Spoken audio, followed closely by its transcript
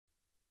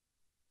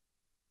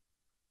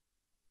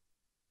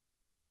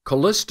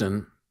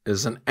Colistin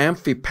is an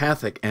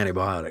amphipathic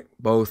antibiotic,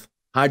 both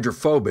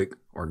hydrophobic,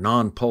 or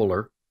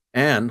nonpolar,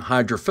 and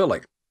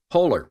hydrophilic,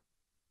 polar.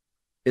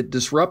 It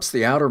disrupts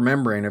the outer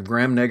membrane of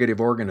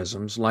gram-negative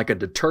organisms like a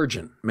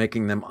detergent,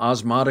 making them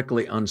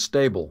osmotically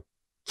unstable,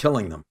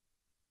 killing them.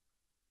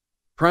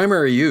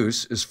 Primary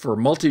use is for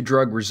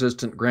multi-drug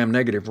resistant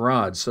gram-negative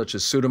rods such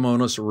as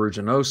Pseudomonas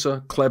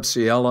aeruginosa,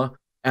 Klebsiella,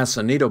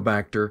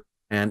 Acinetobacter,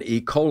 and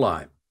E.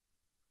 coli.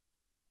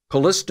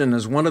 Colistin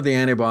is one of the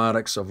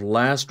antibiotics of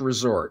last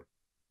resort.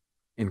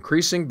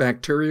 Increasing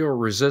bacterial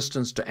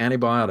resistance to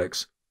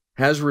antibiotics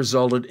has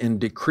resulted in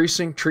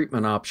decreasing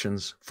treatment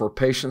options for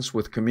patients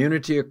with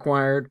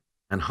community-acquired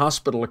and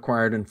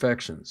hospital-acquired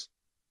infections.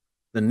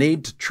 The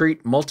need to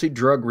treat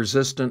multi-drug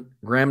resistant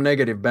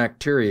gram-negative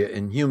bacteria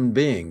in human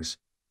beings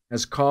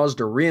has caused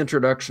a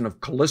reintroduction of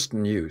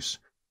Colistin use,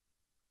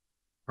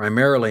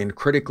 primarily in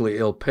critically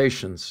ill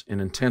patients in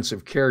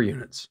intensive care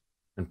units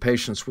and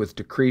patients with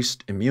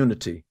decreased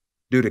immunity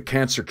due to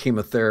cancer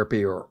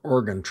chemotherapy or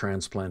organ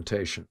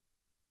transplantation.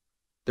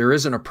 There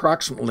is an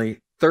approximately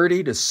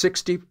 30 to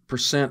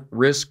 60%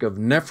 risk of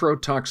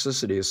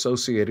nephrotoxicity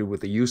associated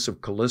with the use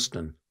of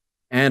Colistin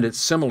and its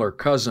similar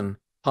cousin,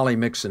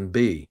 polymyxin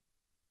B.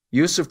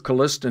 Use of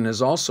Colistin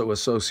is also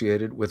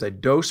associated with a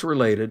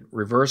dose-related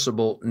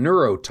reversible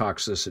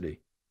neurotoxicity,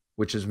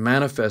 which is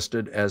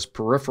manifested as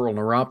peripheral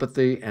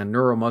neuropathy and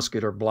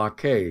neuromuscular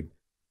blockade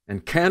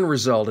and can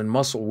result in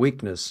muscle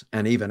weakness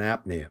and even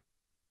apnea.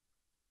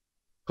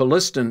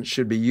 Colistin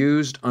should be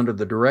used under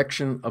the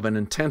direction of an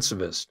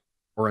intensivist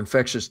or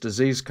infectious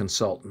disease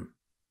consultant.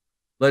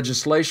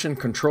 Legislation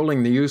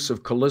controlling the use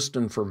of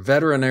Colistin for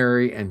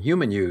veterinary and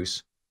human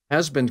use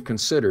has been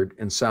considered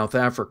in South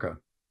Africa.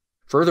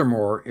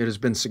 Furthermore, it has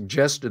been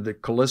suggested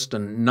that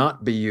Colistin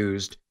not be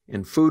used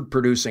in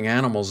food-producing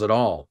animals at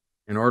all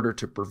in order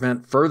to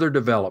prevent further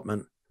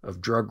development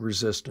of drug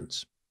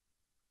resistance.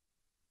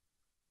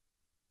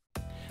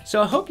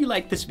 So I hope you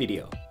liked this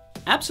video.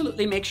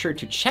 Absolutely make sure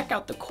to check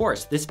out the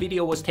course this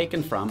video was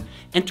taken from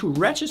and to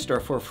register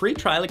for a free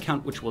trial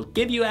account which will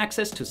give you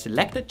access to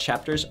selected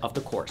chapters of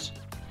the course.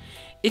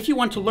 If you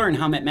want to learn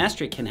how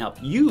MedMastery can help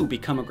you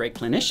become a great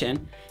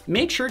clinician,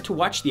 make sure to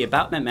watch the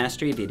About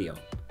MedMastery video.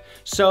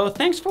 So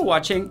thanks for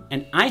watching,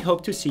 and I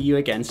hope to see you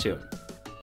again soon.